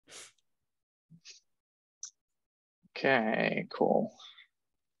Okay, cool.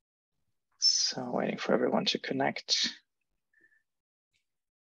 So waiting for everyone to connect.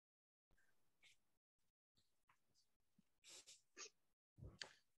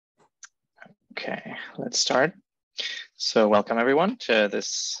 Okay, let's start. So welcome everyone to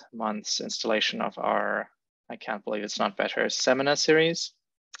this month's installation of our I Can't Believe It's Not Better seminar series.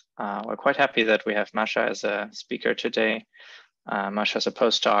 We're quite happy that we have Masha as a speaker today. Masha is a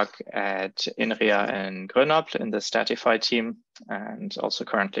postdoc at INRIA in Grenoble in the Statify team and also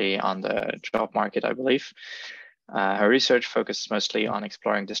currently on the job market, I believe. Her research focuses mostly on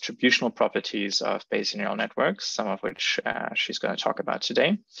exploring distributional properties of Bayesian neural networks, some of which she's going to talk about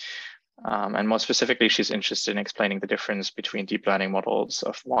today. And more specifically, she's interested in explaining the difference between deep learning models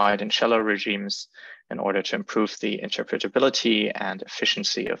of wide and shallow regimes in order to improve the interpretability and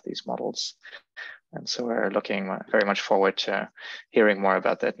efficiency of these models. And so we're looking very much forward to hearing more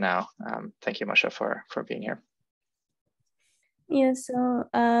about that now. Thank you, Masha, for being here. Yeah, so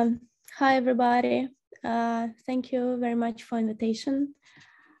hi, everybody. Thank you very much for the invitation.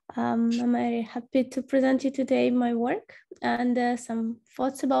 I'm very happy to present you today my work and some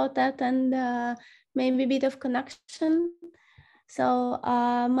thoughts about that and maybe a bit of connection. So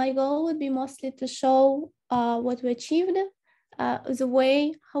my goal would be mostly to show what we achieved, the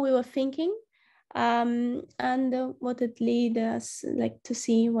way how we were thinking, and what it led us like to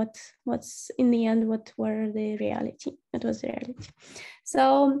see what's in the end, what was the reality.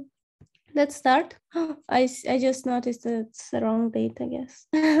 So let's start. I just noticed that it's the wrong date, I guess,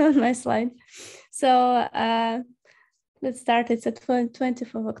 on my slide. So let's start. It's the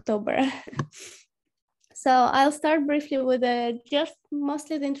 20th of October. So I'll start briefly with just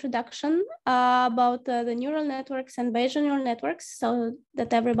mostly the introduction about the neural networks and Bayesian neural networks so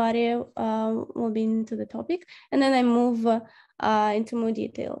that everybody will be into the topic. And then I move into more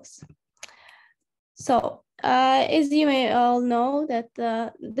details. So as you may all know that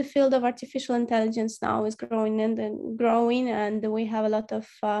the field of artificial intelligence now is growing and we have a lot of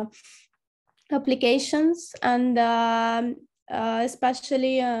applications and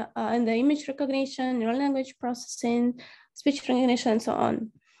especially in the image recognition, neural language processing, speech recognition, and so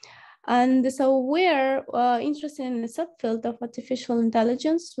on. And so we're interested in the subfield of artificial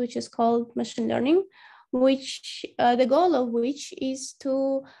intelligence, which is called machine learning, which the goal of which is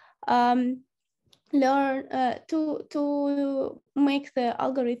to learn to make the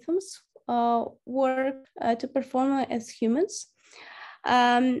algorithms work to perform as humans.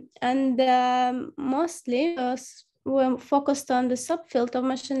 Mostly we're focused on the subfield of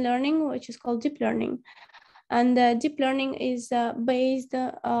machine learning, which is called deep learning. And deep learning is based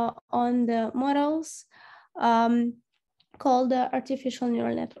on the models called artificial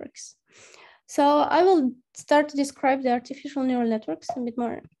neural networks. So I will start to describe the artificial neural networks a bit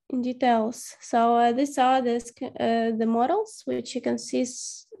more in details. So these are the models, which you can see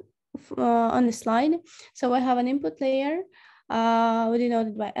on the slide. So we have an input layer,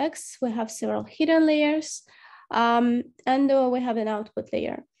 denoted by X. We have several hidden layers, and we have an output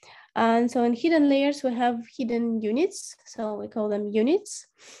layer. And so in hidden layers, we have hidden units. So we call them units.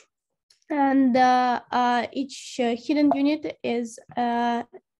 And each hidden unit is a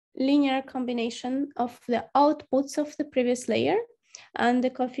linear combination of the outputs of the previous layer. And the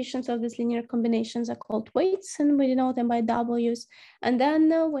coefficients of these linear combinations are called weights, and we denote them by W's. And then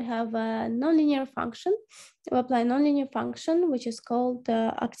we have a nonlinear function. We apply a nonlinear function, which is called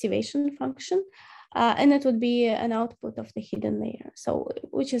the activation function. And it would be an output of the hidden layer, so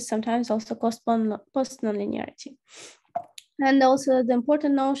which is sometimes also post-nonlinearity. And also the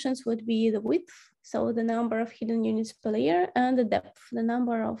important notions would be the width, so the number of hidden units per layer, and the depth, the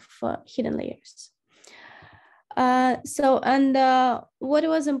number of hidden layers. What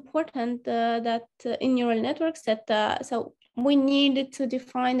was important that in neural networks that so we needed to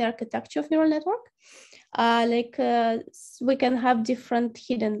define the architecture of neural network. We can have different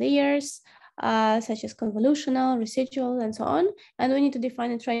hidden layers, such as convolutional, residual, and so on. And we need to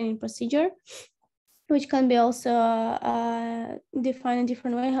define a training procedure, which can be also defined in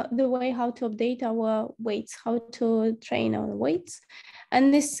different way, the way how to update our weights, how to train our weights.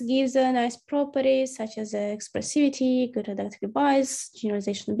 And this gives a nice properties such as expressivity, good reductive bias,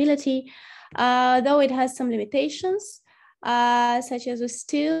 generalization ability, though it has some limitations, such as we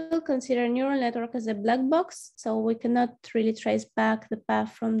still consider neural network as a black box. So we cannot really trace back the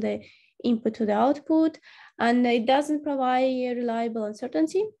path from the input to the output, and it doesn't provide reliable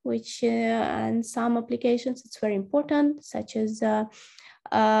uncertainty, which in some applications it's very important, such as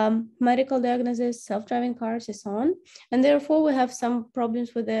medical diagnosis, self-driving cars, and so on. And therefore we have some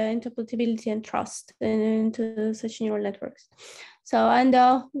problems with the interpretability and trust into such neural networks. So, and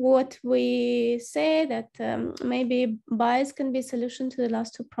what we say that maybe bias can be a solution to the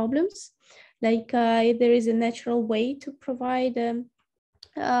last two problems. Like if there is a natural way to provide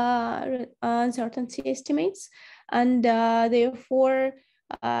uncertainty estimates, and therefore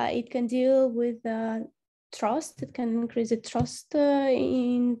it can deal with trust. It can increase the trust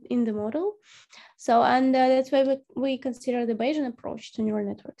in the model. So, and that's why we consider the Bayesian approach to neural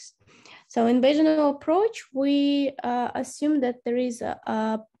networks. So in Bayesian approach, we assume that there is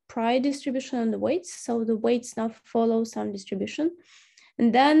a prior distribution on the weights. So the weights now follow some distribution.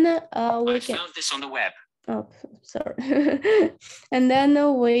 And then we found this on the web. Oh, sorry. And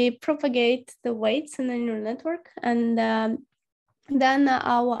then we propagate the weights in the neural network. And then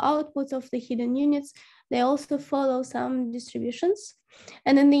our outputs of the hidden units, they also follow some distributions.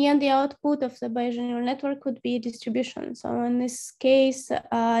 And in the end, the output of the Bayesian neural network could be a distribution. So in this case,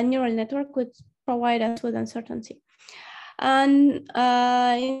 a neural network would provide us with uncertainty. And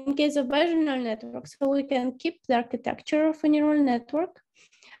in case of Bayesian neural networks, so we can keep the architecture of a neural network.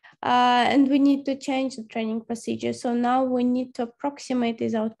 And we need to change the training procedure. So now we need to approximate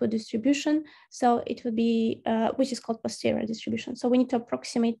this output distribution. So it would be, which is called posterior distribution. So we need to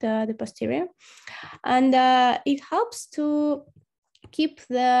approximate the posterior. And it helps to keep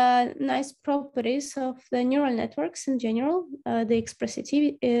the nice properties of the neural networks in general, the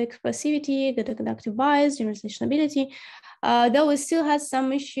expressivity, the conductive bias, generalization ability, though it still has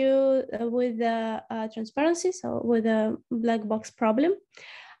some issue with the transparency, so with the black box problem.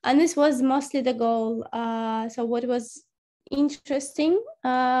 And this was mostly the goal. So what was interesting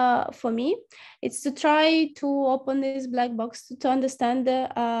for me, it's to try to open this black box to understand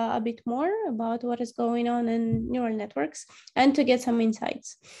a bit more about what is going on in neural networks and to get some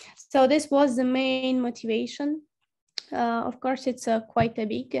insights. So this was the main motivation. Of course, it's quite a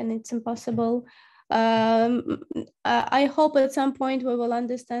big and it's impossible. I hope at some point we will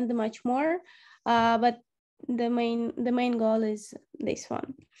understand much more, but the main goal is this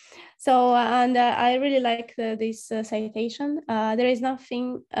one. So, and I really like this citation. There is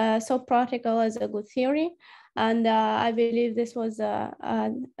nothing so practical as a good theory. And I believe this was my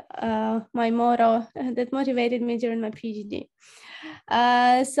motto that motivated me during my PhD.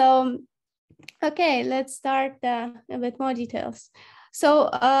 So, okay, let's start a bit more details. So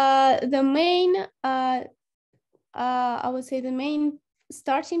the main, I would say the main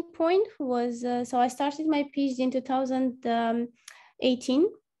starting point was, so I started my PhD in 2018.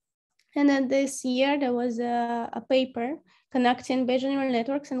 And then this year there was a paper connecting Bayesian neural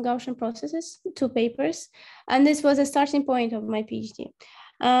networks and Gaussian processes, 2 papers. And this was a starting point of my PhD.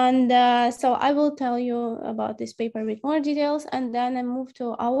 And so I will tell you about this paper with more details, and then I move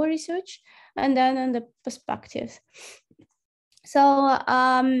to our research and then on the perspectives. So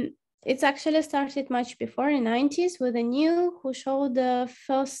it's actually started much before in the 90s with a new who showed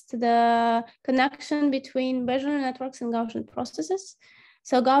first the connection between Bayesian networks and Gaussian processes.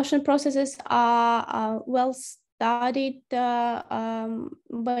 So Gaussian processes are well-studied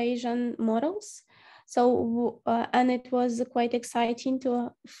Bayesian models. So, and it was quite exciting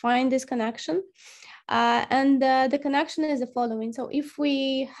to find this connection. And the connection is the following. So if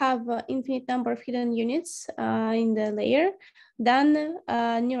we have an infinite number of hidden units in the layer, then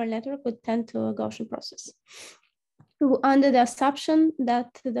a neural network would tend to a Gaussian process. Under the assumption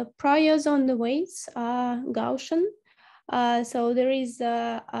that the priors on the weights are Gaussian, so there is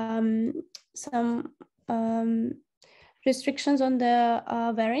some restrictions on the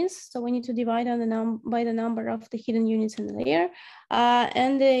variance. So we need to divide on by the number of the hidden units in the layer,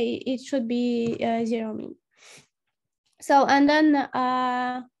 and it should be 0 mean. So, and then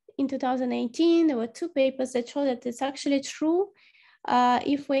in 2018, there were 2 papers that show that it's actually true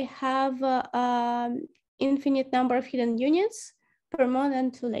if we have infinite number of hidden units per more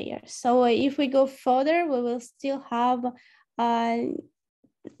than 2 layers. So if we go further, we will still have the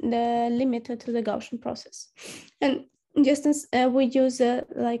limit to the Gaussian process. And just as we use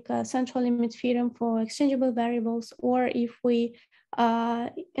like a central limit theorem for exchangeable variables, or if we,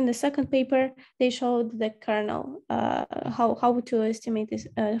 in the second paper, they showed the kernel, how to estimate this,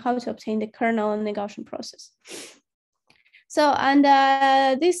 how to obtain the kernel in the Gaussian process. So, and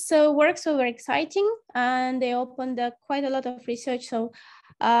this works were very exciting, and they opened quite a lot of research. So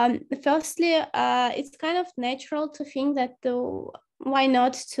firstly, it's kind of natural to think that why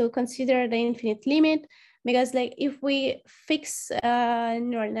not to consider the infinite limit, because like if we fix a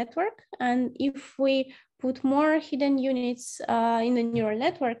neural network and if we put more hidden units in the neural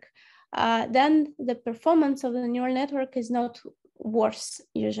network, then the performance of the neural network is not worse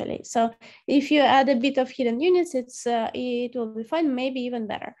usually. So if you add a bit of hidden units, it will be fine, maybe even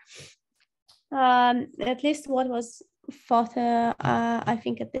better. At least what was thought, I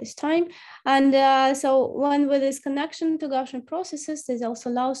think, at this time. And so when with this connection to Gaussian processes, this also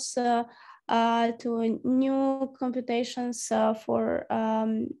allows to new computations for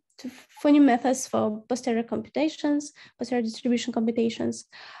new methods for posterior computations, posterior distribution computations.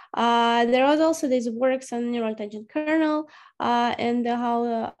 There was also these works on neural tangent kernel and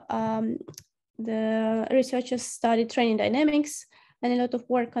how the researchers studied training dynamics and a lot of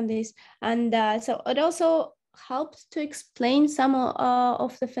work on this. And so it also helped to explain some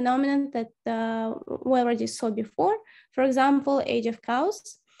of the phenomena that we already saw before. For example, age of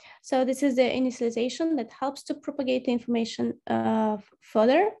cows. So this is the initialization that helps to propagate the information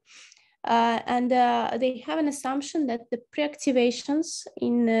further. And they have an assumption that the pre-activations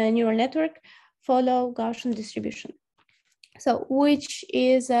in the neural network follow Gaussian distribution. So which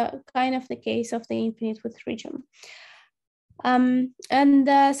is kind of the case of the infinite width region. But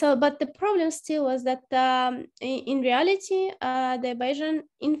the problem still was that in reality, the Bayesian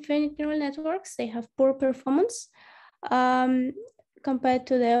infinite neural networks, they have poor performance compared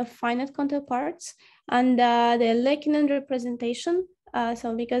to their finite counterparts, and they're lacking in representation.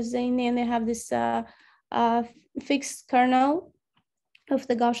 So because they have this fixed kernel of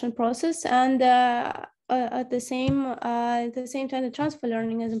the Gaussian process, and at the same time, the transfer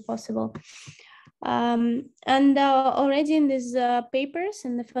learning is impossible. Already in these papers,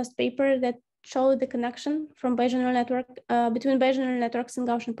 in the first paper that showed the connection from Bayesian neural network between Bayesian neural networks and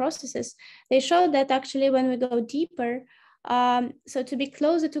Gaussian processes, they showed that actually when we go deeper, so to be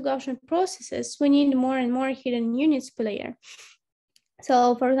closer to Gaussian processes, we need more and more hidden units per layer.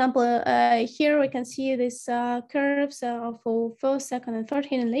 So, for example, here we can see these curves for first, second, and third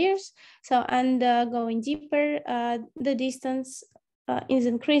hidden layers. So, and going deeper, the distance is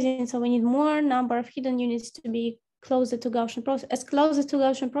increasing. So we need more number of hidden units to be closer to Gaussian process, as close to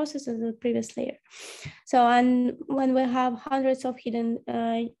Gaussian process as the previous layer. So, and when we have hundreds of hidden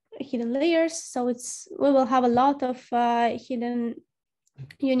layers, so we will have a lot of hidden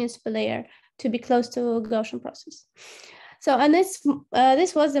units per layer to be close to Gaussian process. So, and this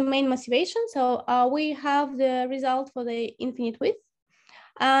was the main motivation. So we have the result for the infinite width,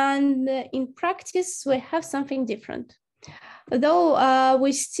 and in practice we have something different. Though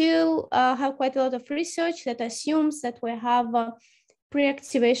we still have quite a lot of research that assumes that we have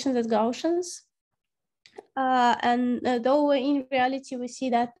pre-activations as Gaussians, and though in reality we see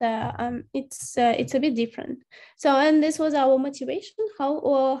that it's a bit different. So, and this was our motivation,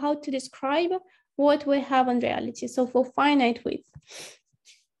 how to describe what we have in reality. So for finite width,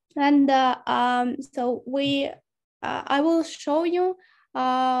 and so I will show you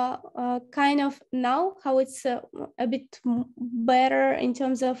kind of now how it's a bit better in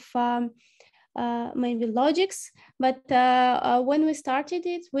terms of maybe logics, but when we started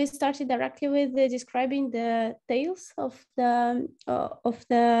it, we started directly with describing the tails of the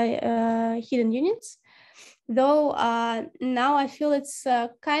hidden units. Though now I feel it's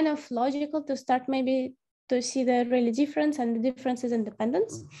kind of logical to start maybe to see the really difference and the differences in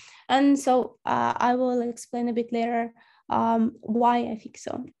dependence. And so I will explain a bit later why I think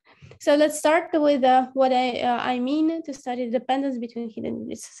so. So let's start with what I mean to study the dependence between hidden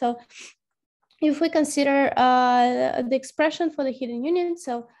units. So if we consider the expression for the hidden units,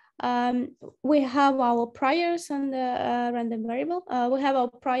 so we have our priors on the random variable, we have our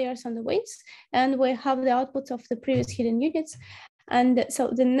priors on the weights, and we have the outputs of the previous hidden units. And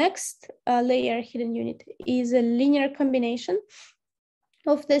so the next layer hidden unit is a linear combination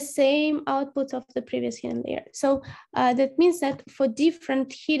of the same outputs of the previous hidden layer. So that means that for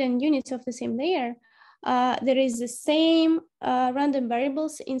different hidden units of the same layer, there is the same random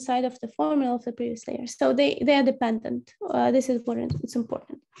variables inside of the formula of the previous layer. So they are dependent. This is important, it's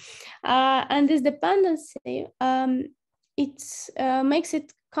important. And this dependency, it makes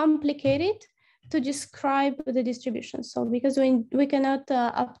it complicated to describe the distribution. So because we cannot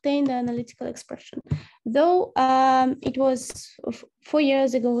obtain the analytical expression. Though it was 4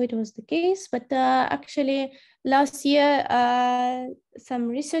 years ago, it was the case, but actually last year, some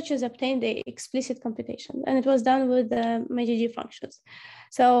researchers obtained the explicit computation, and it was done with the MyGG functions.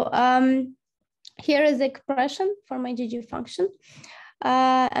 So here is the expression for MyGG function,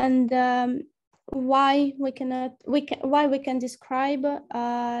 and why we can describe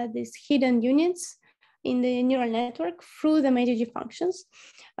these hidden units in the neural network through the MyGG functions,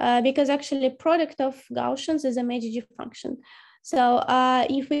 because actually product of Gaussians is a MyGG function. So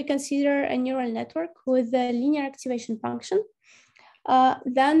if we consider a neural network with a linear activation function,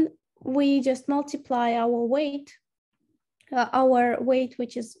 then we just multiply our weight,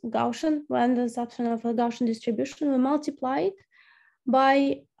 which is Gaussian, random subset of a Gaussian distribution, we multiply it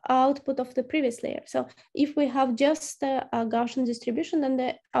by output of the previous layer. So if we have just a Gaussian distribution, then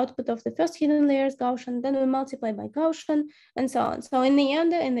the output of the first hidden layer is Gaussian, then we multiply by Gaussian, and so on. So in the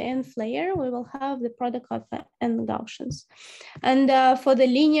nth layer, we will have the product of n Gaussians. And for the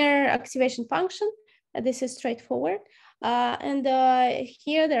linear activation function, this is straightforward.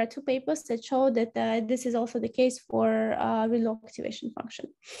 Here there are two papers that show that this is also the case for ReLU activation function.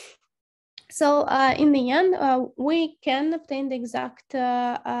 So in the end, we can obtain the exact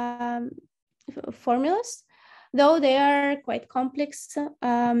formulas, though they are quite complex.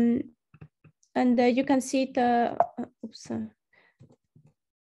 And you can see it,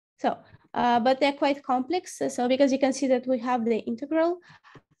 but they're quite complex. So because you can see that we have the integral,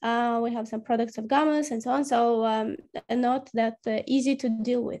 we have some products of gammas and so on. So not that easy to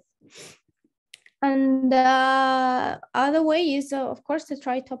deal with. And other way is, of course, to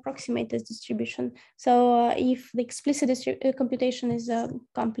try to approximate this distribution. So if the explicit computation is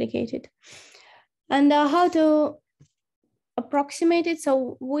complicated. And how to approximate it?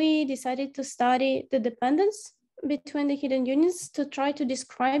 So we decided to study the dependence between the hidden units to try to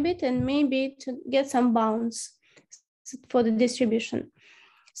describe it and maybe to get some bounds for the distribution.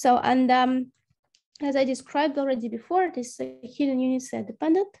 So, and as I described already before, these hidden units are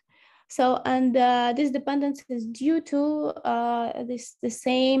dependent. So, and this dependence is due to the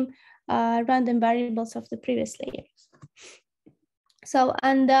same random variables of the previous layers. So,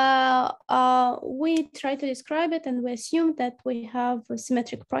 and we try to describe it, and we assume that we have a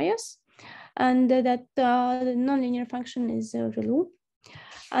symmetric priors, and that the nonlinear function is ReLU.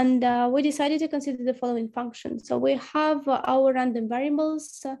 And we decided to consider the following function. So we have our random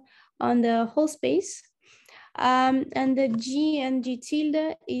variables on the whole space. And the G and G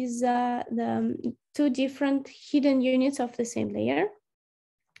tilde is the two different hidden units of the same layer.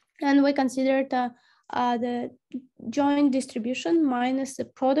 And we considered the joint distribution minus the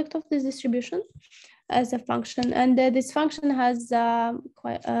product of this distribution as a function. And this function has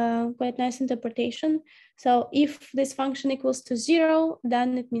quite nice interpretation. So if this function equals to 0,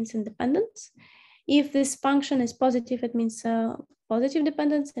 then it means independence. If this function is positive, it means positive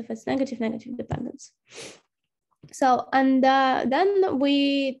dependence. If it's negative, negative dependence. So, and then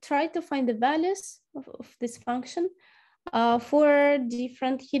we try to find the values of this function for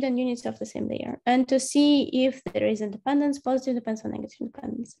different hidden units of the same layer, and to see if there is independence, positive dependence, or negative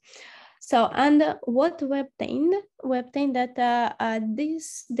dependence. So, and what we obtained that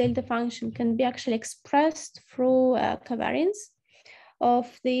this delta function can be actually expressed through covariance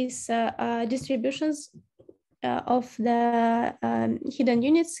of these distributions of the hidden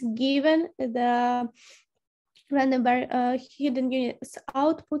units given the random hidden units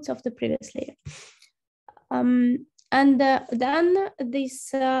outputs of the previous layer. And then these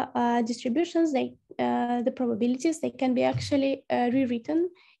distributions, the probabilities, they can be actually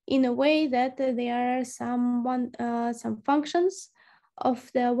rewritten in a way that there are some functions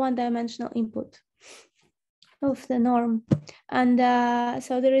of the one-dimensional input of the norm. And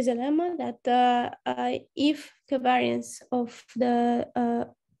so there is a lemma that if covariance of the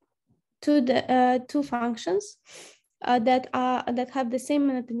two functions that have the same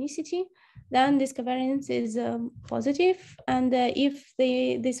monotonicity, then this covariance is positive, and if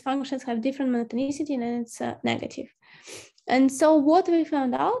these functions have different monotonicity, then it's negative. And so what we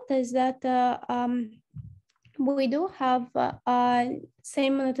found out is that we do have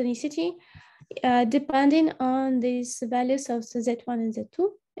same monotonicity depending on these values of Z1 and Z2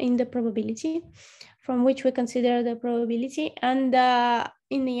 in the probability, from which we consider the probability. And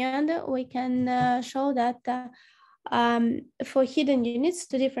in the end, we can show that for hidden units,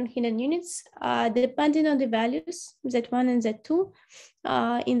 two different hidden units, depending on the values, Z1 and Z2,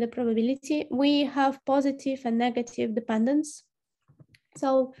 in the probability, we have positive and negative dependence.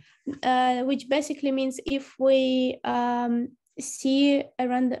 So, which basically means if we see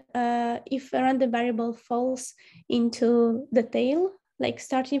if a random variable falls into the tail, like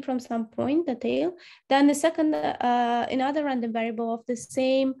starting from some point, the tail, then the second, another random variable of the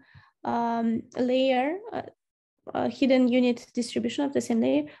same layer, hidden unit distribution of the same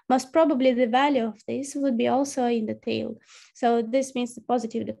layer, most probably the value of this would be also in the tail. So this means the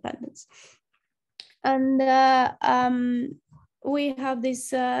positive dependence. And we have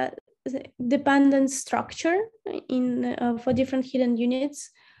this dependence structure in for different hidden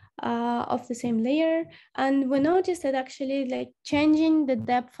units of the same layer. And we noticed that actually, like, changing the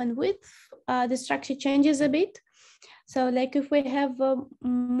depth and width, the structure changes a bit. So like if we have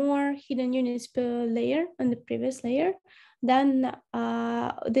more hidden units per layer on the previous layer, then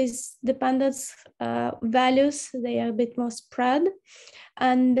these dependence values, they are a bit more spread.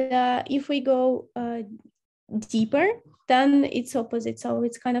 And if we go deeper, then it's opposite. So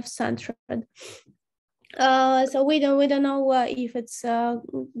it's kind of centered. So we don't know if it's a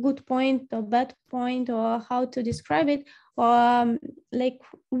good point or bad point, or how to describe it, or like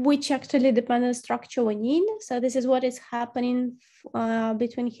which actually dependent structure we need. So this is what is happening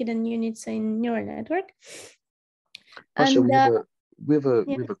between hidden units in neural network. Masha, And we have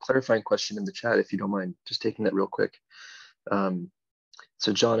a clarifying question in the chat, if you don't mind just taking that real quick.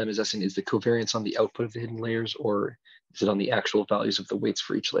 So John M is asking, is the covariance on the output of the hidden layers, or is it on the actual values of the weights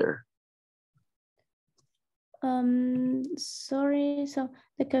for each layer? Sorry, so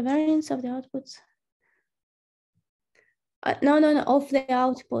the covariance of the outputs. No, of the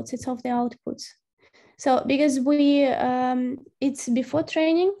outputs, it's of the outputs. So because we, it's before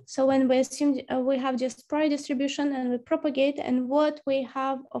training. So when we assume we have just prior distribution and we propagate, and what we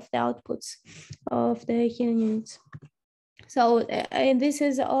have of the outputs of the hidden units. So this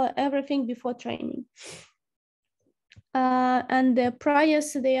is everything before training. And the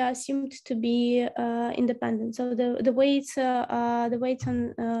priors, they are assumed to be independent. So the weights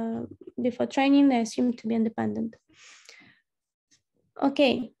on before training, they assumed to be independent.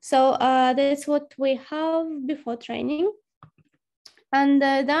 Okay, so that's what we have before training. And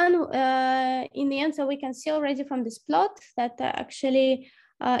then in the end, so we can see already from this plot that actually,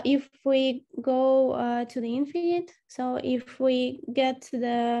 if we go to the infinite, so if we get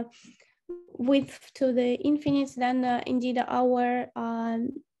the width to the infinite, then indeed our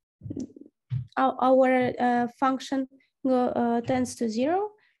function tends to 0.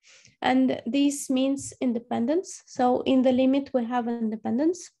 And this means independence. So in the limit, we have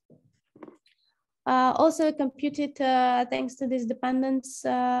independence. Also computed, thanks to this dependence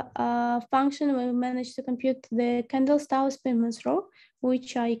function, we managed to compute the Kendall-Stau-Spearman's rho,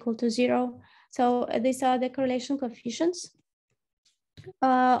 which are equal to 0. So these are the correlation coefficients.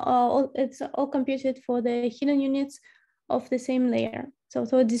 It's all computed for the hidden units of the same layer.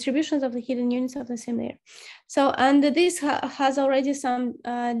 So distributions of the hidden units of the same layer. So, and this has already some,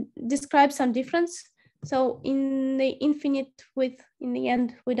 described some difference. So in the infinite width, in the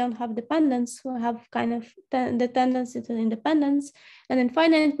end, we don't have dependence. We have kind of the tendency to independence. And in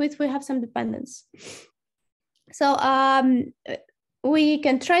finite width, we have some dependence. So we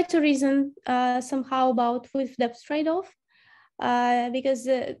can try to reason somehow about width depth trade-off, because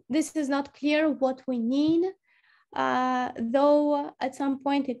this is not clear what we need. Though at some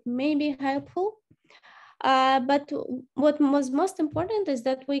point it may be helpful. But what was most important is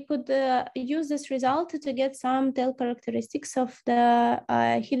that we could use this result to get some tail characteristics of the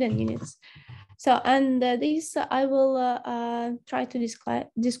hidden units. So, and this I will try to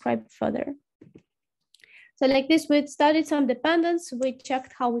describe further. So like this, we studied some dependence, we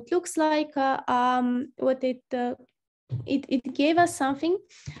checked how it looks like, what it gave us something,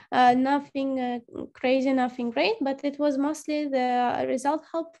 nothing crazy, nothing great, but it was mostly the result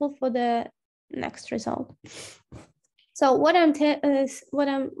helpful for the next result. So when I'm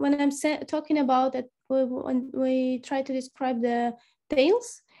talking about it, when we try to describe the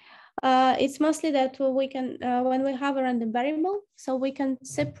tails, it's mostly that we can, when we have a random variable, so we can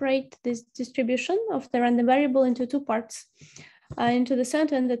separate this distribution of the random variable into two parts, into the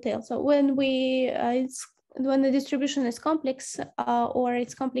center and the tail. So when we, when the distribution is complex or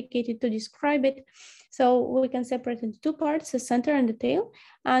it's complicated to describe it, so we can separate into two parts, the center and the tail.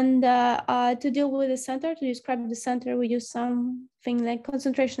 And to deal with the center, to describe the center, we use something like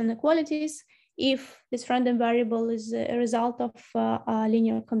concentration inequalities if this random variable is a result of a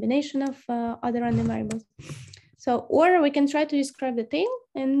linear combination of other random variables. So, or we can try to describe the tail,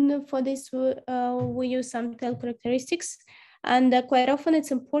 and for this we use some tail characteristics. And quite often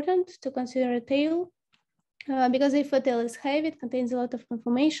it's important to consider a tail because if a tail is heavy, it contains a lot of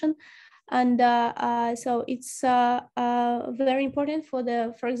information. And so it's very important for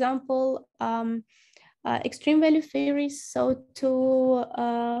the, for example, extreme value theories. So to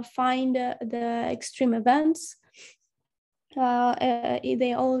find the extreme events,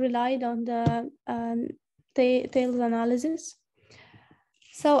 they all relied on the tails analysis.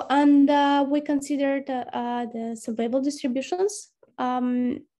 So, and we considered the subvariable distributions.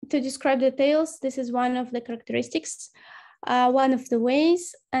 To describe the tails, this is one of the characteristics, one of the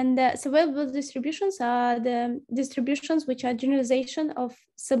ways. And subvariable distributions are the distributions which are generalization of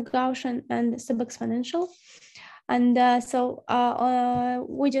sub-Gaussian and sub-exponential. And so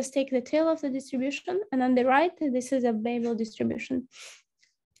we just take the tail of the distribution, and on the right, this is a Bayesian distribution.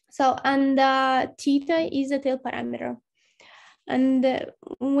 So, and theta is a tail parameter. And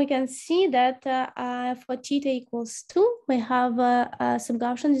we can see that for theta equals 2, we have a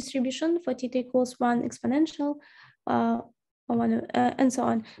sub-Gaussian distribution. For theta equals 1 exponential, and so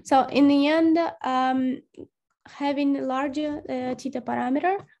on. So in the end, having larger theta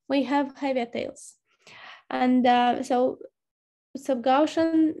parameter, we have heavier tails. And so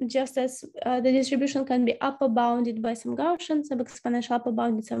sub-Gaussian, just as the distribution can be upper bounded by some Gaussian, sub-exponential upper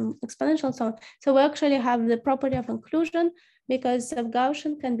bounded, some exponential, so on. So we actually have the property of inclusion because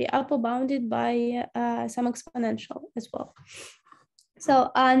sub-Gaussian can be upper bounded by some exponential as well.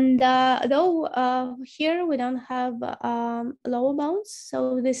 So, and though here we don't have lower bounds,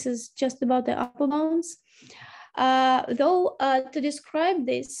 so this is just about the upper bounds. Though to describe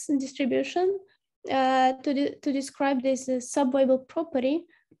this distribution, to describe this sub-Weibull property,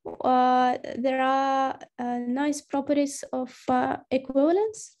 there are nice properties of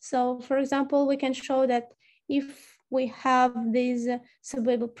equivalence. So, for example, we can show that if we have this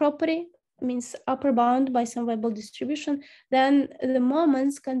sub-Weibull property, means upper bound by some Weibull distribution, then the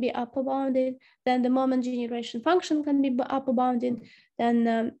moments can be upper bounded, then the moment generation function can be upper bounded,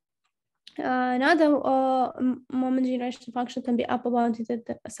 then another moment generation function can be upper bounded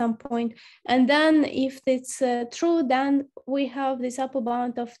at some point. And then if it's true, then we have this upper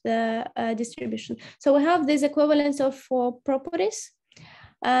bound of the distribution. So we have this equivalence of properties.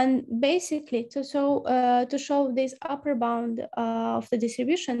 And basically to show this upper bound of the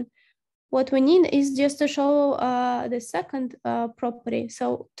distribution, what we need is just to show the second property.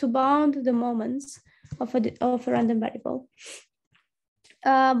 So to bound the moments of a random variable.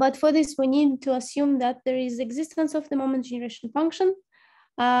 But for this, we need to assume that there is existence of the moment generation function.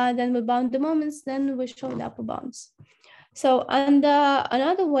 Then we bound the moments, then we show the upper bounds. So, and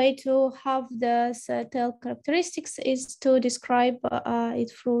another way to have the tail characteristics is to describe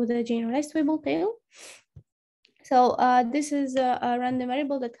it through the generalized Weibull tail. So this is a random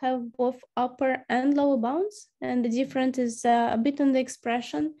variable that have both upper and lower bounds, and the difference is a bit in the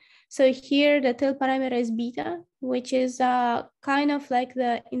expression. So here the tail parameter is beta, which is kind of like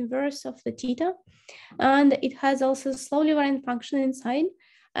the inverse of the theta, and it has also slowly varying function inside,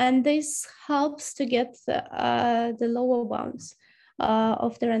 and this helps to get the lower bounds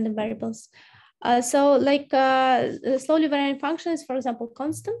of the random variables. So like the slowly varying function is, for example,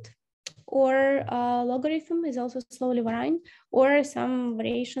 constant, or logarithm is also slowly varying, or some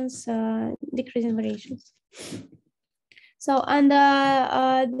variations, decreasing variations. So, and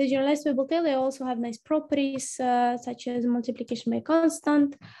the generalized Weibull tail, they also have nice properties, such as multiplication by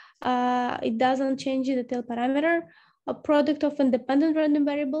constant. It doesn't change the tail parameter. A product of independent random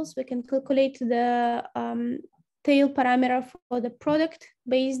variables, we can calculate the tail parameter for the product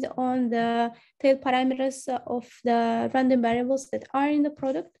based on the tail parameters of the random variables that are in the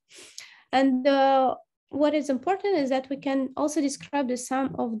product. And what is important is that we can also describe the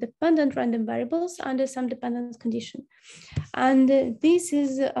sum of dependent random variables under some dependence condition. And this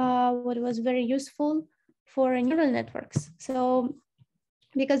is what was very useful for neural networks. So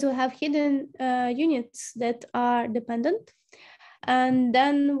because we have hidden units that are dependent, and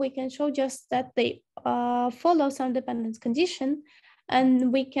then we can show just that they follow some dependence condition,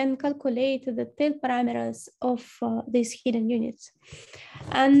 and we can calculate the tail parameters of these hidden units.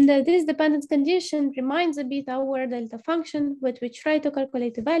 And this dependence condition reminds a bit our delta function, but we try to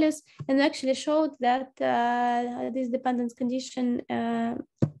calculate the values, and actually showed that this dependence condition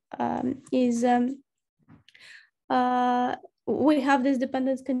we have this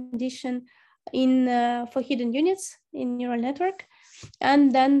dependence condition in for hidden units in neural network,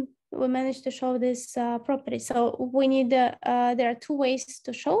 and then we managed to show this property. So we need, there are two ways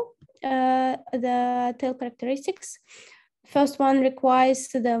to show the tail characteristics. First one requires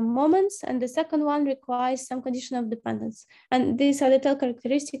the moments, and the second one requires some condition of dependence. And these are the tail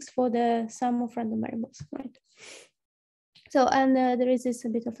characteristics for the sum of random variables, right? So, and there is this a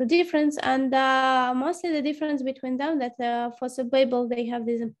bit of a difference, and mostly the difference between them that for sub-Weibull, they have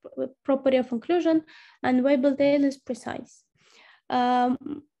this property of inclusion, and Weibull tail is precise.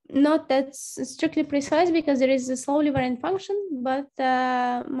 Not that strictly precise because there is a slowly varying function, but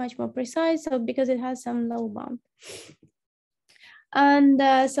much more precise, so because it has some low bound.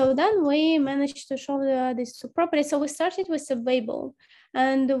 And so then we managed to show these two properties. So we started with sub-Weibull,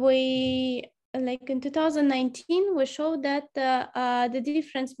 and we, like in 2019, we showed that the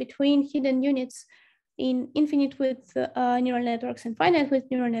difference between hidden units in infinite width neural networks and finite width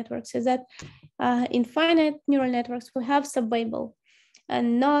neural networks is that in finite neural networks, we have sub-Weibull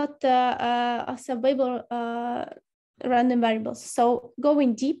and not a sub-Weibull random variables. So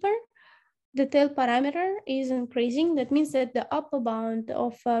going deeper, the tail parameter is increasing. That means that the upper bound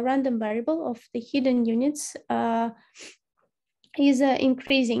of a random variable of the hidden units is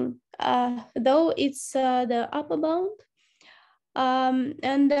increasing, though it's the upper bound.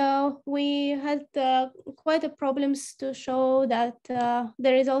 And we had quite a problems to show that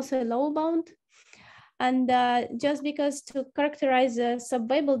there is also a lower bound. And just because to characterize a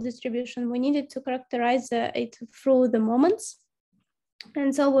sub-Babel distribution, we needed to characterize it through the moments.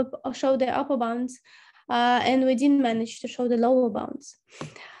 And so we show the upper bounds, and we didn't manage to show the lower bounds.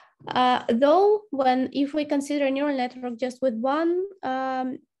 Though, if we consider a neural network just with one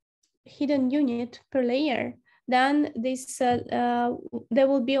hidden unit per layer, then this there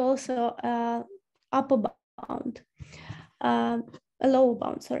will be also upper bound, a lower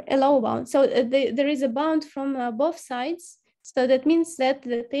bound. So there is a bound from both sides. So that means that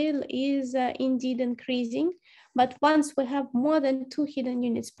the tail is indeed increasing. But once we have more than 2 hidden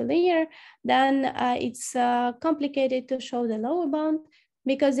units per layer, then it's complicated to show the lower bound,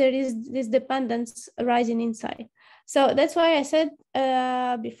 because there is this dependence rising inside. So that's why I said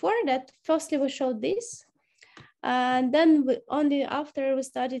before that firstly we showed this, and then only after we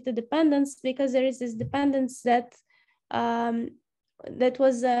studied the dependence, because there is this dependence that that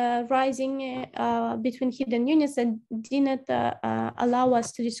was rising between hidden units and didn't allow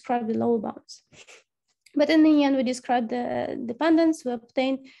us to describe the lower bounds. But in the end, we described the dependence we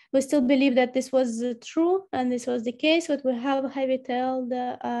obtained. We still believe that this was true, and this was the case, but we have heavy-tailed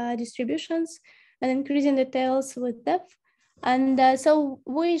distributions and increasing the tails with depth. And so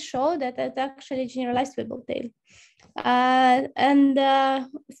we show that it's actually generalized Weibull tail.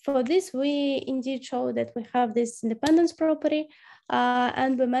 For this, we indeed show that we have this independence property,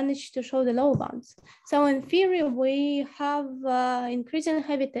 and we managed to show the lower bounds. So in theory, we have increasing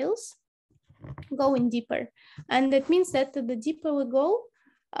heavy tails going deeper. And that means that the deeper we go,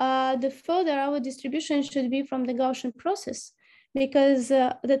 the further our distribution should be from the Gaussian process, because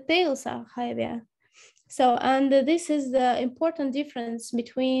the tails are heavier. So, and this is the important difference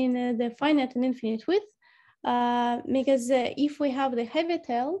between the finite and infinite width, because if we have the heavy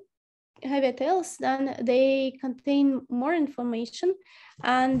tails, then they contain more information,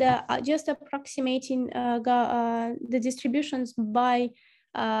 and just approximating the distributions by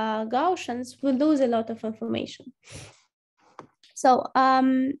Gaussians, we lose a lot of information. So,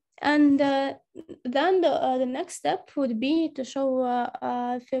 then the next step would be to show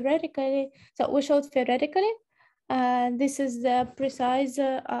theoretically. So we showed theoretically. This is the precise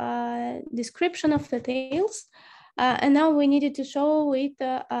description of the tails. And now we needed to show it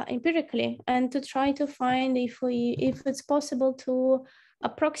empirically, and to try to find if it's possible to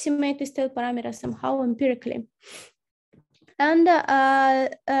approximate this tail parameter somehow empirically. And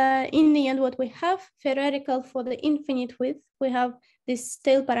in the end, what we have theoretical for the infinite width, we have this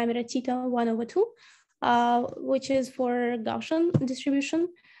tail parameter theta 1/2, which is for Gaussian distribution.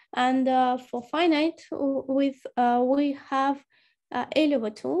 And for finite width, we have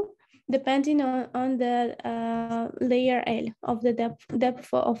L/2, depending on the layer L of the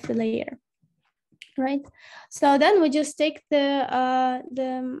depth of the layer, right? So then we just take the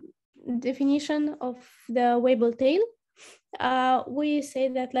definition of the Weibull tail. We say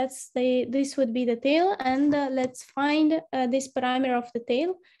that this would be the tail, and let's find this parameter of the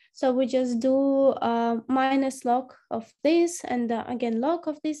tail. So we just do minus log of this, and again log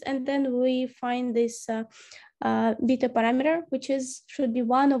of this, and then we find this beta parameter, which should be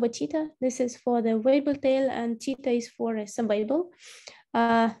 1/θ. This is for the Weibull tail, and theta is for a sub-Weibull.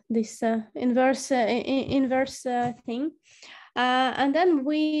 This inverse thing, and then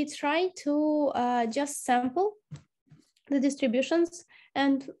we try to just sample the distributions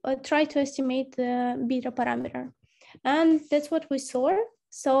and try to estimate the beta parameter, and that's what we saw.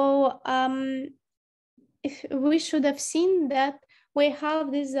 So if we should have seen that we have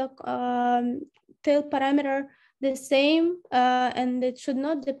this tail parameter the same, and it should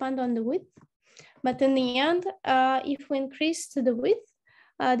not depend on the width. But in the end, if we increase the width,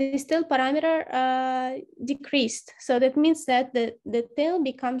 this tail parameter decreased. So that means that the tail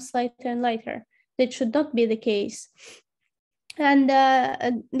becomes lighter and lighter. That should not be the case. And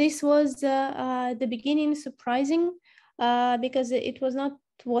this was the beginning surprising, because it was not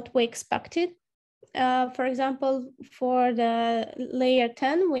what we expected. For example, for the layer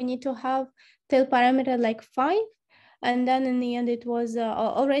 10, we need to have tail parameter like 5. And then in the end, it was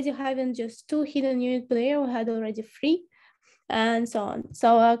already having just 2 hidden unit per layer, we had already 3, and so on.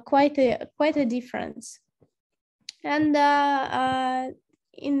 So quite a difference. And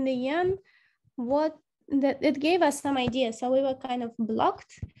in the end, it gave us some ideas. So we were kind of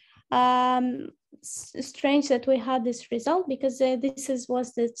blocked. Strange that we had this result, because this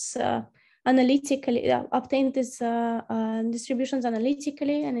was analytically obtained this distributions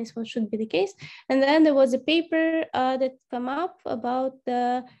analytically, and this should be the case. And then there was a paper that came up about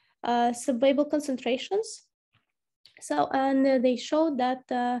the sub-Weibull concentrations. So, and they showed that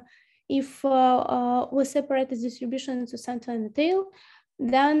if we separate the distribution into center and the tail,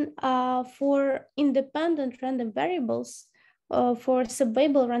 Then for independent random variables, for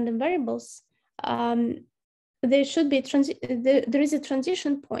subvariable random variables, there should be there is a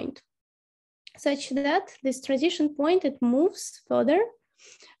transition point such that this transition point, it moves further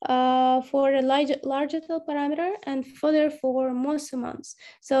for a larger tail parameter and further for more summons.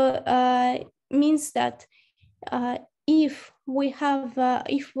 So means that if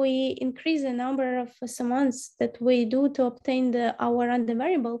we increase the number of summons that we do to obtain our random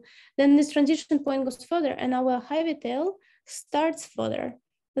variable, then this transition point goes further and our heavy tail starts further,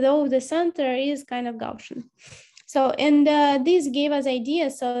 though the center is kind of Gaussian. So, and this gave us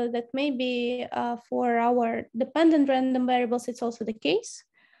ideas so that maybe for our dependent random variables, it's also the case.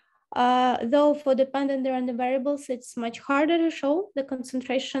 Though for dependent random variables, it's much harder to show the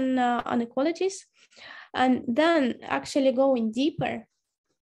concentration inequalities. And then actually going deeper,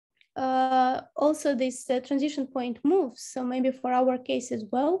 also this transition point moves. So maybe for our case as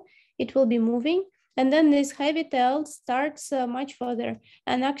well, it will be moving. And then this heavy tail starts much further.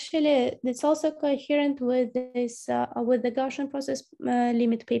 And actually, it's also coherent with this with the Gaussian process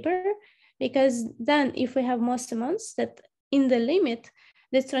limit paper, because then if we have more summons, that in the limit,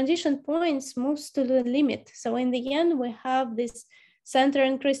 this transition points moves to the limit. So in the end, we have this center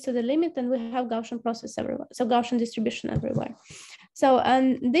increase to the limit, and we have Gaussian process everywhere. So Gaussian distribution everywhere. So,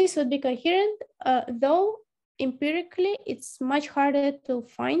 and this would be coherent, though empirically, it's much harder to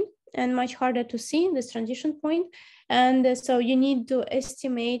find and much harder to see this transition point. And so you need to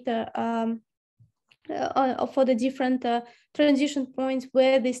estimate for the different transition points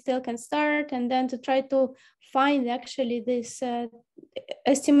where this tail can start, and then to try to find actually this,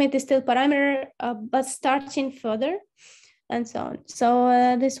 estimate this tail parameter, but starting further and so on.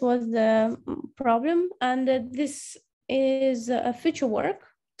 So this was the problem. And this is a future work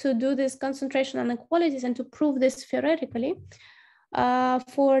to do this concentration inequalities and to prove this theoretically.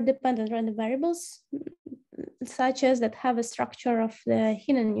 For dependent random variables, such as that have a structure of the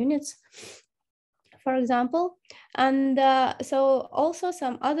hidden units, for example. And so also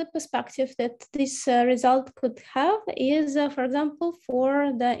some other perspective that this result could have is, for example,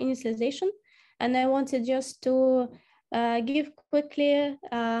 for the initialization. And I wanted just to give quickly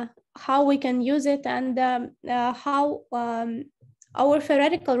how we can use it and how our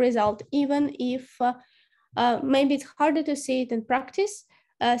theoretical result, even if maybe it's harder to see it in practice,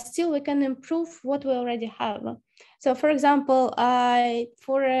 still we can improve what we already have. So for example,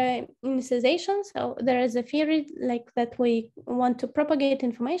 for initialization, so there is a theory like that we want to propagate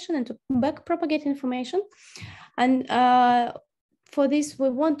information and to back propagate information. And for this, we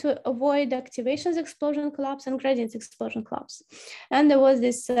want to avoid activations explosion collapse and gradients explosion collapse. And there was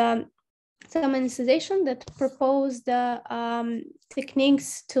this some initialization that proposed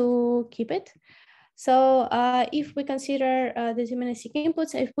techniques to keep it. So if we consider the deterministic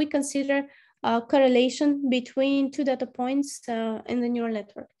inputs, if we consider correlation between two data points in the neural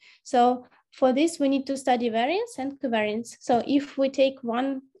network. So for this, we need to study variance and covariance. So if we take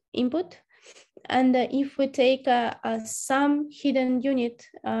one input, and if we take some hidden unit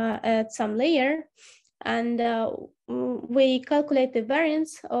at some layer, and we calculate the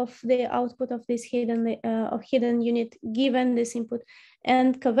variance of the output of this hidden unit given this input,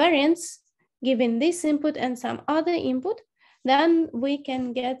 and covariance given this input and some other input, then we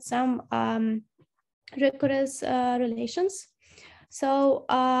can get some recurrence relations. So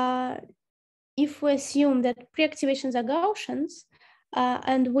if we assume that pre-activations are Gaussians,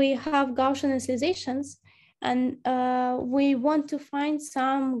 and we have Gaussian initializations, and we want to find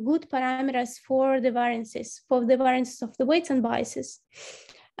some good parameters for the variances of the weights and biases.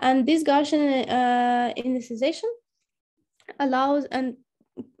 And this Gaussian initialization allows, and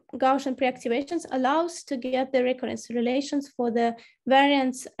Gaussian pre-activations allows to get the recurrence relations for the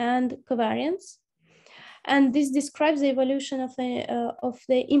variance and covariance. And this describes the evolution of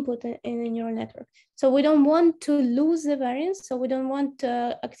the input in a neural network. So we don't want to lose the variance. So we don't want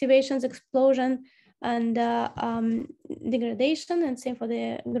activations, explosion, and degradation, and same for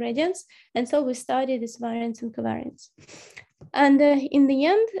the gradients. And so we study this variance and covariance. And in the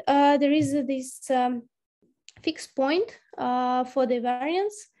end, there is this fixed point for the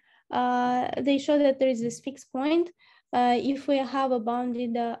variance. They show that there is this fixed point if we have a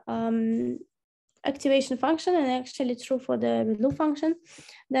bounded activation function, and actually true for the loop function,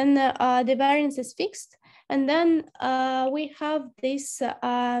 then the variance is fixed. And then we have this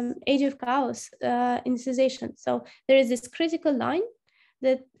age of chaos initialization. So there is this critical line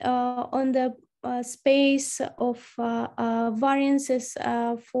that on the space of variances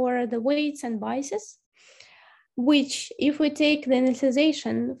for the weights and biases. which if we take the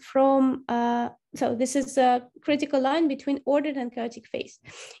initialization from, so this is a critical line between ordered and chaotic phase.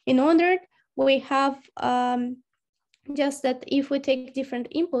 In ordered, we have just that if we take different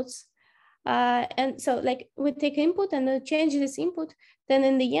inputs, and so like we take input and change this input, then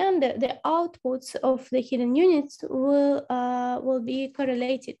in the end, the outputs of the hidden units will be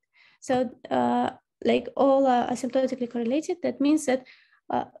correlated. So like all asymptotically correlated. That means that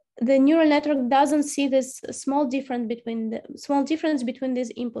the neural network doesn't see this small difference between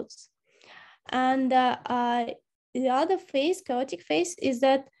these inputs. And the other phase, chaotic phase, is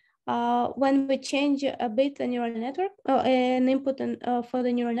that when we change a bit the neural network, an input for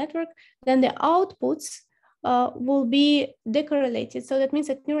the neural network, then the outputs will be decorrelated. So that means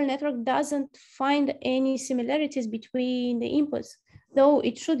that neural network doesn't find any similarities between the inputs, though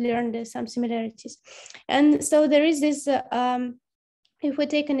it should learn some similarities. And so there is this, if we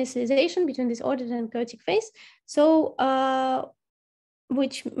take initialization between this ordered and chaotic phase, so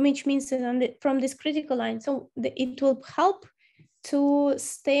which means that from this critical line, so it will help to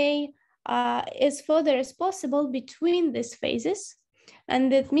stay as further as possible between these phases.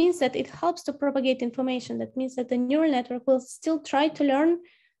 And that means that it helps to propagate information. That means that the neural network will still try to learn,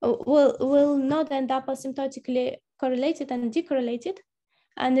 will not end up asymptotically correlated and decorrelated,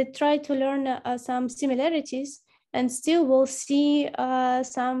 and it try to learn some similarities, and still will see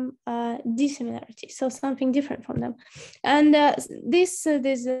some dissimilarities, so something different from them. And this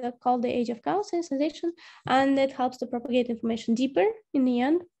is called the age of chaos initialization, and it helps to propagate information deeper in the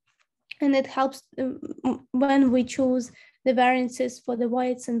end. And it helps when we choose the variances for the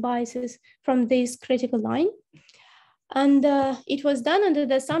weights and biases from this critical line. And it was done under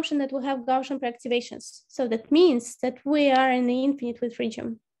the assumption that we have Gaussian preactivations. So that means that we are in the infinite with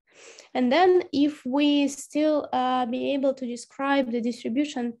Phrygium. And then if we still be able to describe the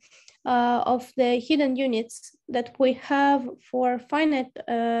distribution of the hidden units that we have for finite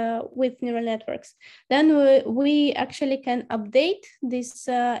with neural networks, then we actually can update this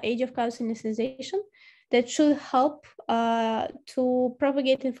age of chaos initialization that should help to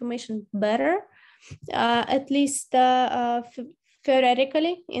propagate information better, at least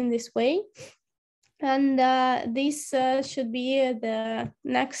theoretically in this way. And this should be the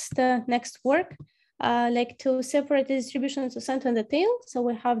next work, like to separate the distribution of the center and the tail. So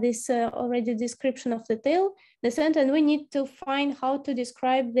we have this already description of the tail, the center, and we need to find how to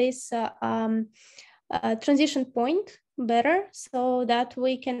describe this transition point better, so that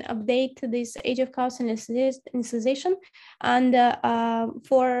we can update this age of chaos initialization and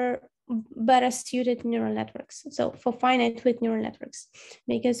for better suited neural networks, so for finite with neural networks,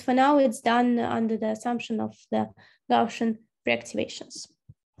 because for now it's done under the assumption of the Gaussian preactivations.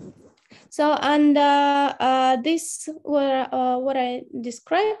 So, and this were what I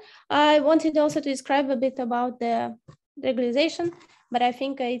described. I wanted also to describe a bit about the regularization, but I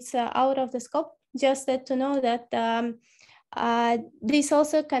think it's out of the scope. Just that to know that this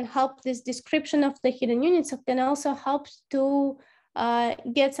also can help, this description of the hidden units can also help to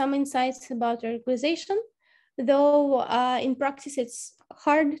get some insights about regularization, though in practice it's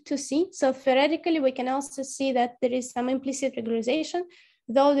hard to see. So theoretically, we can also see that there is some implicit regularization,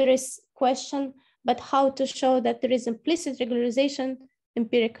 though there is question, but how to show that there is implicit regularization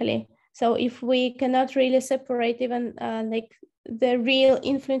empirically. So if we cannot really separate even like the real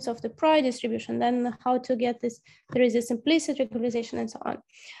influence of the prior distribution, then how to get this, there is this implicit regularization and so on.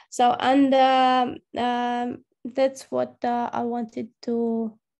 So, and that's what I wanted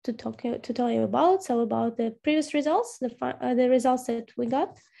to tell you about. So about the previous results, the results that we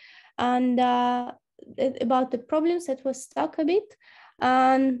got, and about the problems that was stuck a bit,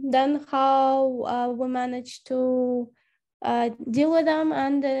 and then how we managed to deal with them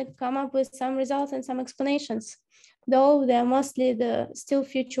and come up with some results and some explanations, though they're mostly the still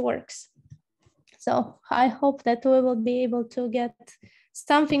future works. So I hope that we will be able to get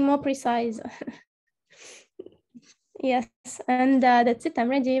something more precise. Yes, and that's it. I'm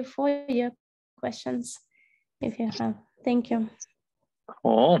ready for your questions if you have. Thank you.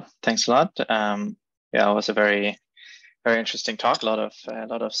 Cool. Thanks a lot. Yeah, it was a very interesting talk. A lot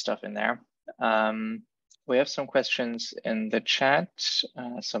of stuff in there. We have some questions in the chat.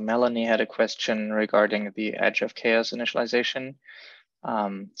 So Melanie had a question regarding the edge of chaos initialization.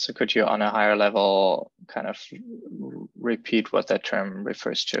 So could you, on a higher level, kind of repeat what that term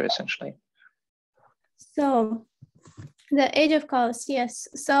refers to, essentially? So the edge of chaos, yes.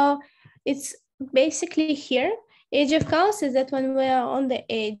 So it's basically here. Edge of chaos is that when we are on the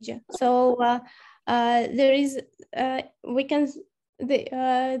edge. So there is, we can,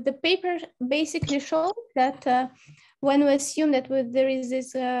 the paper basically shows that when we assume that there is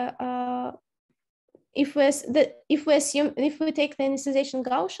this if we take the initialization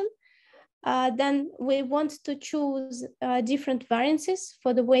Gaussian, then we want to choose different variances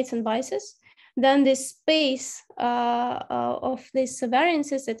for the weights and biases. Then the space of these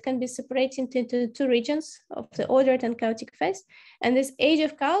variances that can be separated into two regions of the ordered and chaotic phase. And this age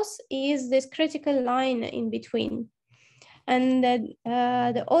of chaos is this critical line in between. And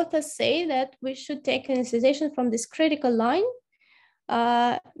the authors say that we should take initialization from this critical line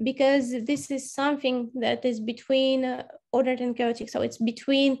because this is something that is between ordered and chaotic. So it's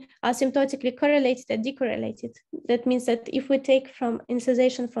between asymptotically correlated and decorrelated. That means that if we take from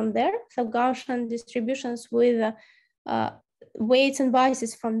initialization from there, so Gaussian distributions with weights and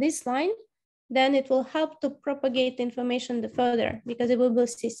biases from this line, then it will help to propagate the information further, because it will be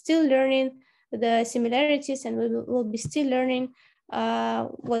still learning the similarities, and we will be still learning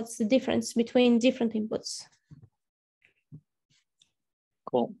what's the difference between different inputs.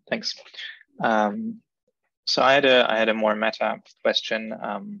 Cool, thanks. So I had a more meta question,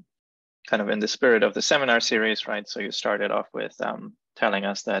 kind of in the spirit of the seminar series, right? So you started off with telling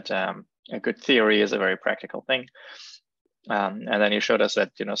us that a good theory is a very practical thing, and then you showed us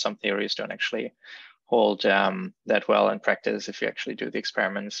that some theories don't actually hold that well in practice if you actually do the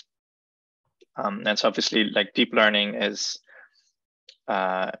experiments. And so obviously, like, deep learning is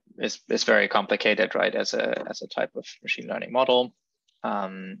very complicated, right? As a type of machine learning model.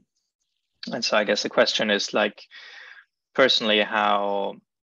 And so I guess the question is, like, personally, how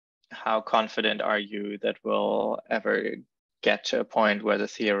confident are you that we'll ever get to a point where the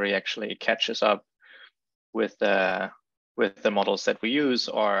theory actually catches up with the models that we use?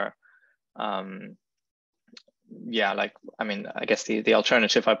 Or yeah, like, I mean, I guess the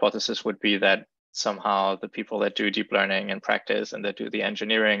alternative hypothesis would be that somehow the people that do deep learning in practice and that do the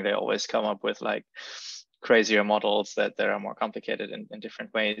engineering, they always come up with like crazier models that are more complicated in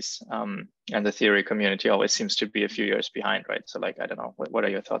different ways. And the theory community always seems to be a few years behind, right? So, like, I don't know, what are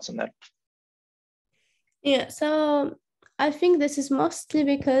your thoughts on that? Yeah, so I think this is mostly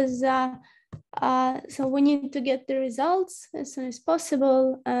because so we need to get the results as soon as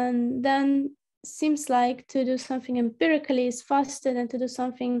possible, and then seems like to do something empirically is faster than to do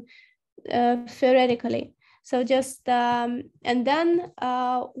something theoretically. So just, and then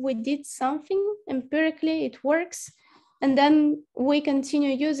we did something empirically, it works, and then we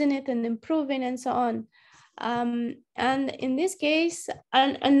continue using it and improving and so on. And in this case,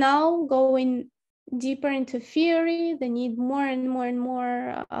 and now going deeper into theory, they need more and more and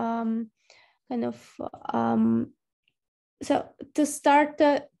more kind of, so to start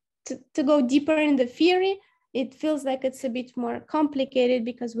to go deeper in the theory, it feels like it's a bit more complicated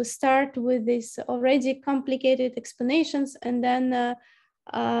because we start with these already complicated explanations, and then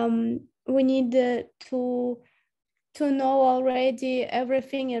we need to know already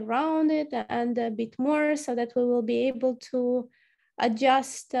everything around it and a bit more, so that we will be able to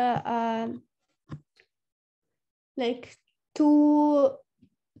adjust like to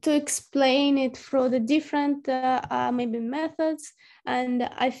explain it through the different maybe methods. And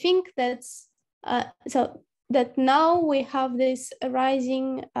I think that's so that now we have this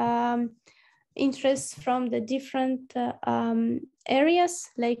rising interest from the different areas,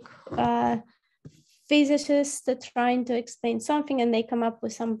 like physicists that are trying to explain something and they come up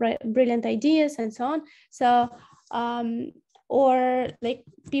with some brilliant ideas and so on. So or like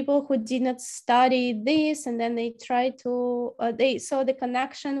people who did not study this, and then they try to, they saw the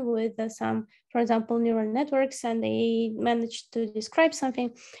connection with some, for example, neural networks, and they managed to describe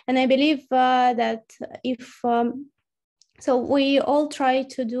something. And I believe that if, so we all try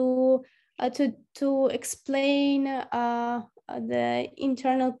to do, to explain the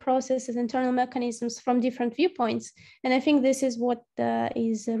internal processes, internal mechanisms from different viewpoints. And I think this is what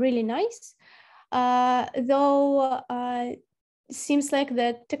is really nice. Though seems like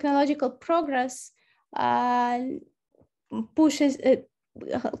the technological progress pushes it,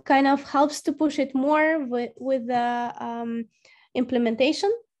 kind of helps to push it more with the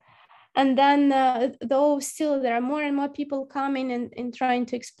implementation. And then though still there are more and more people coming and trying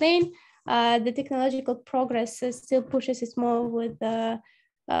to explain, the technological progress still pushes it more with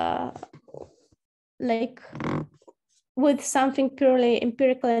like with something purely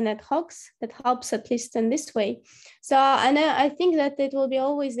empirical and ad hoc that helps, at least in this way. So, and I think that it will be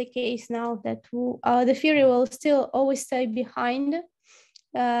always the case now that the theory will still always stay behind,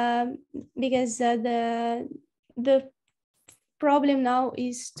 because the problem now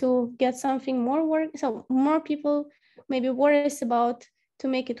is to get something more work. So more people maybe worries about to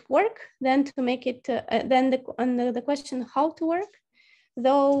make it work than to make it, then the question how to work.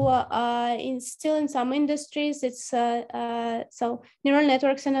 Though still in some industries, it's so neural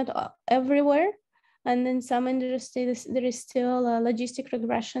networks are not everywhere. And in some industries, there is still logistic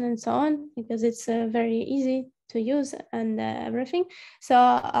regression and so on, because it's very easy to use and everything. So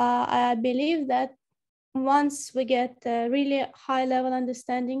I believe that once we get a really high level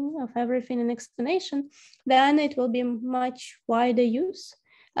understanding of everything and explanation, then it will be much wider use,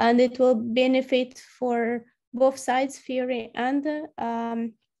 and it will benefit for both sides, theory and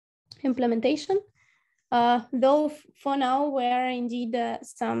implementation. Though for now we're indeed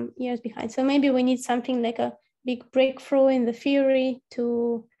some years behind. So maybe we need something like a big breakthrough in the theory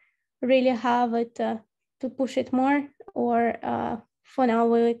to really have it, to push it more, or for now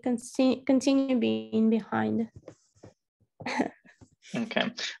we will continue being behind.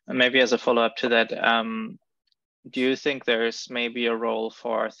 Okay, and maybe as a follow-up to that, do you think there's maybe a role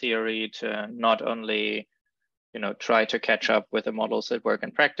for theory to not only, try to catch up with the models that work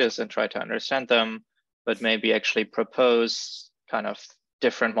in practice and try to understand them, but maybe actually propose kind of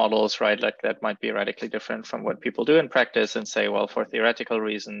different models, right? Like that might be radically different from what people do in practice, and say, well, for theoretical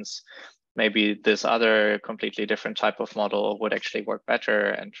reasons, maybe this other completely different type of model would actually work better,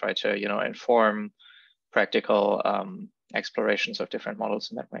 and try to, inform practical explorations of different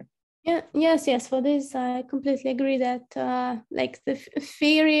models in that way. Yeah, yes. For this, I completely agree that like the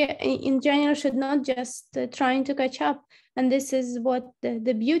theory in general should not just trying to catch up. And this is what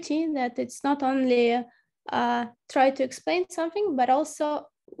the beauty, that it's not only try to explain something, but also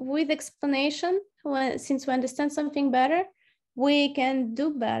with explanation, since we understand something better, we can do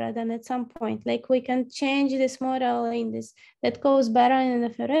better than at some point. Like we can change this model in this that goes better in a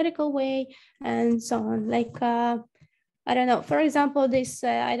theoretical way, and so on. Like I don't know, for example, this,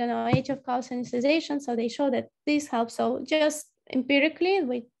 I don't know, age of Gaussian initialization. So they show that this helps. So just empirically,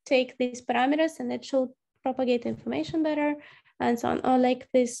 we take these parameters and it should propagate information better, and so on. Or like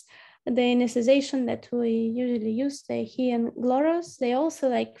this, the initialization that we usually use, the he and Gloros, they also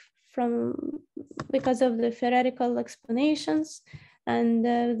like because of the theoretical explanations, and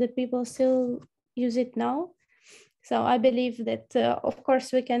the people still use it now. So I believe that, of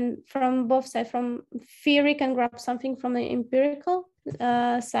course, we can, from both sides, from theory can grab something from the empirical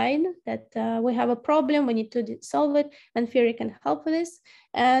side, that we have a problem, we need to solve it, and theory can help with this,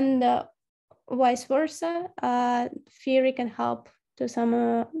 and vice versa. Theory can help to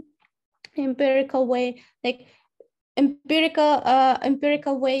some empirical way, like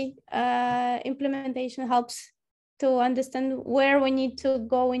empirical way implementation helps to understand where we need to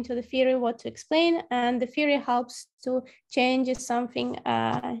go into the theory, what to explain, and the theory helps to change something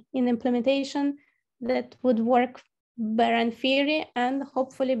in implementation that would work better in theory and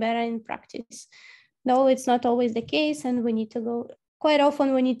hopefully better in practice. Though it's not always the case, and we need to go, quite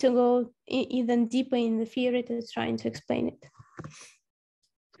often we need to go even deeper in the theory to trying to explain it.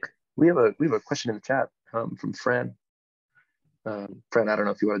 We have a question in the chat from Fran. Fran, I don't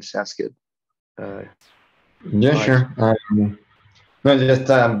know if you want to just ask it. Yeah, sure. No, just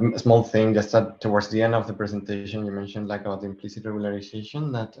a small thing. Just towards the end of the presentation, you mentioned like about the implicit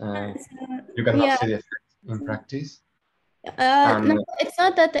regularization that you cannot see the effect in practice. No, it's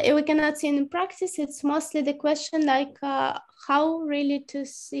not that we cannot see in practice. It's mostly the question like how really to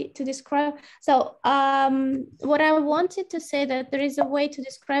describe. So what I wanted to say, that there is a way to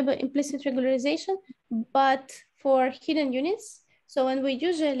describe implicit regularization, but for hidden units. So when we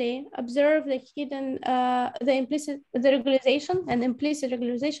usually observe the hidden, the regularization and implicit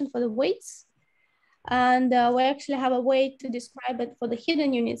regularization for the weights, and we actually have a way to describe it for the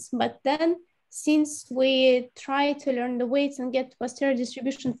hidden units. But then, since we try to learn the weights and get posterior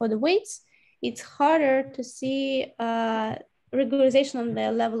distribution for the weights, it's harder to see regularization on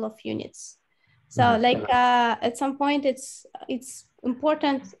the level of units. So like at some point, it's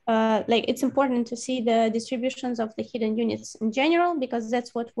important, it's important to see the distributions of the hidden units in general, because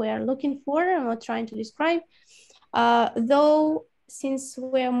that's what we are looking for and we're trying to describe. Though, since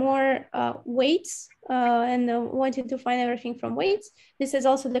we're more weights and wanting to find everything from weights, this is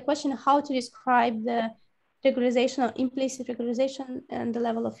also the question how to describe the regularization or implicit regularization and the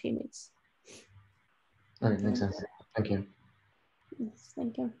level of units. Okay, makes sense. Thank you. Yes,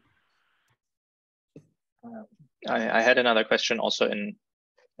 thank you. I had another question also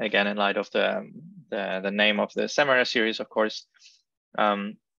again in light of the name of the seminar series, of course.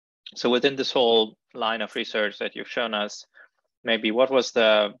 So within this whole line of research that you've shown us, maybe what was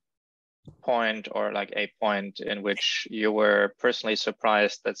the point, or like a point in which you were personally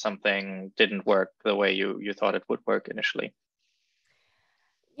surprised that something didn't work the way you thought it would work initially?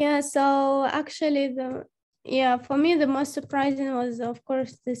 Yeah, so actually for me, the most surprising was, of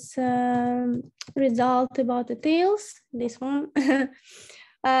course, this result about the tails, this one.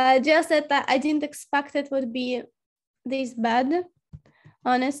 Just that I didn't expect it would be this bad.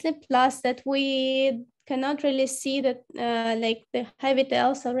 honestly, plus that we cannot really see that like the heavy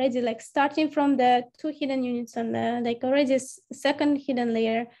tails already, like starting from the 2 hidden units on the like already second hidden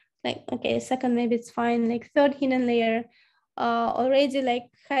layer, like okay, second maybe it's fine, like third hidden layer, already like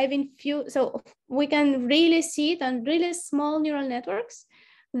having few, so we can really see it on really small neural networks.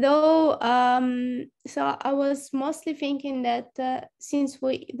 Though, so I was mostly thinking that since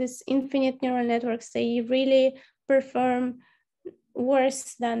this infinite neural networks, they really perform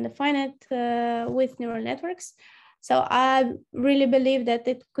worse than the finite width neural networks. So I really believe that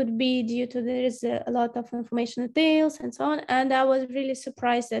it could be due to there is a lot of information details and so on. And I was really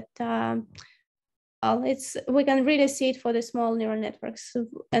surprised that we can really see it for the small neural networks,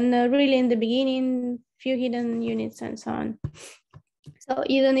 and really in the beginning, few hidden units and so on. So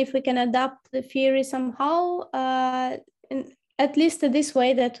even if we can adapt the theory somehow, at least this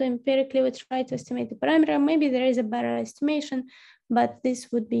way that empirically we try to estimate the parameter, maybe there is a better estimation, but this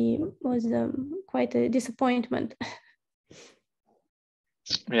was quite a disappointment.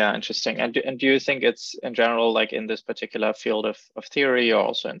 Yeah, interesting. And do you think it's in general, like in this particular field of theory, or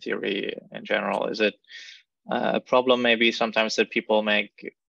also in theory in general, is it a problem maybe sometimes that people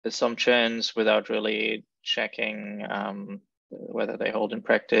make assumptions without really checking whether they hold in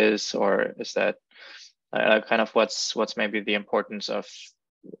practice, or is that kind of what's maybe the importance of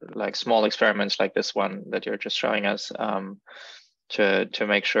like small experiments like this one that you're just showing us, to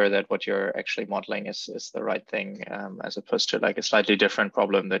make sure that what you're actually modeling is the right thing, as opposed to like a slightly different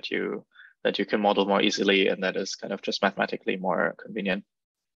problem that you can model more easily and that is kind of just mathematically more convenient?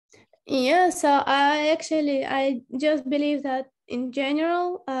 Yeah, so I just believe that in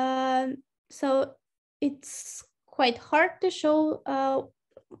general, so it's quite hard to show,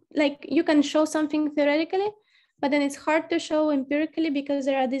 like you can show something theoretically, but then it's hard to show empirically because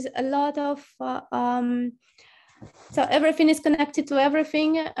there are a lot of, so everything is connected to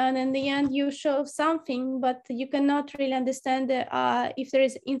everything, and in the end you show something, but you cannot really understand if there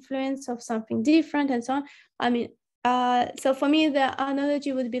is influence of something different and so on. I mean, so for me, the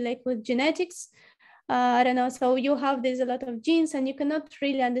analogy would be like with genetics. I don't know, so you have a lot of genes and you cannot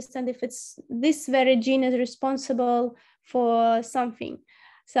really understand if it's this very gene is responsible for something.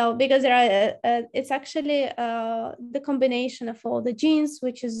 So because there are, it's actually the combination of all the genes,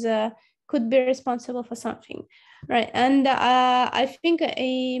 which is could be responsible for something, right? And I think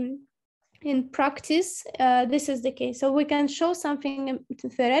in practice, this is the case. So we can show something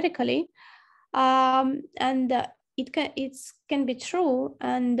theoretically, and it can be true.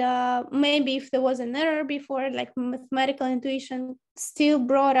 And maybe if there was an error before, like mathematical intuition still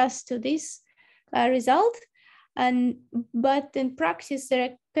brought us to this result. But in practice,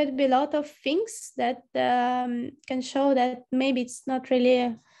 there could be a lot of things that can show that maybe it's not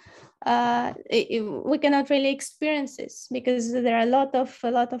really, we cannot really experience this because there are a lot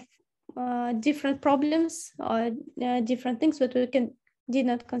of different problems or different things that we did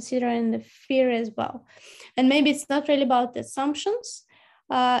not consider in the theory as well. And maybe it's not really about assumptions.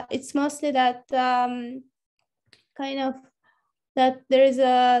 It's mostly that kind of that there is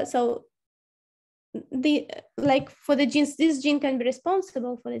so like for the genes, this gene can be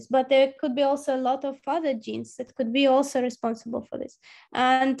responsible for this, but there could be also a lot of other genes that could be also responsible for this.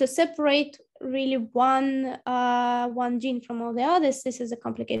 And to separate really one gene from all the others, this is a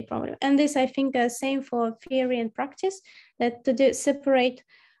complicated problem. And this, I think, same for theory and practice, that to separate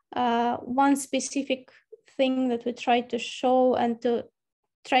one specific thing that we try to show and to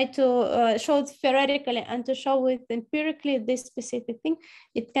try to show it theoretically and to show it empirically, this specific thing,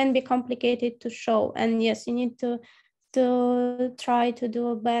 it can be complicated to show. And yes, you need to try to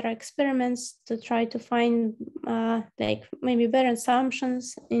do better experiments to try to find like maybe better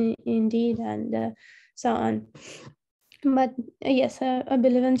assumptions indeed, and so on. But yes, I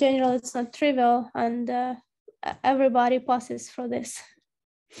believe in general it's not trivial, and everybody passes through this.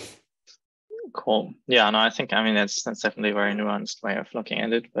 Cool. Yeah, no, I think, I mean, that's definitely a very nuanced way of looking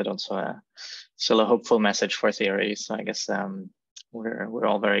at it, but also still a hopeful message for theory. So I guess we're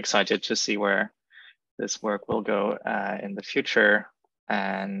all very excited to see where this work will go in the future.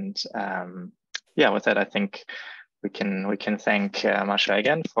 And yeah, with that, I think we can thank Masha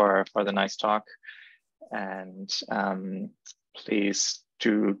again for the nice talk. And please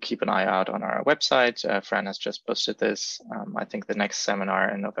do keep an eye out on our website. Fran has just posted this. I think the next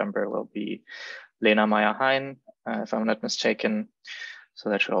seminar in November will be Lena Meyer-Hein, if I'm not mistaken. So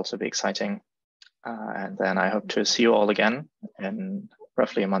that should also be exciting. And then I hope to see you all again in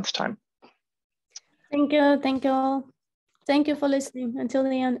roughly a month's time. Thank you. Thank you all. Thank you for listening until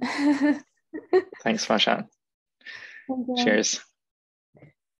the end. Thanks, Masha. Thank you. Cheers.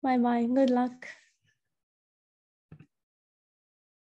 Bye-bye. Good luck.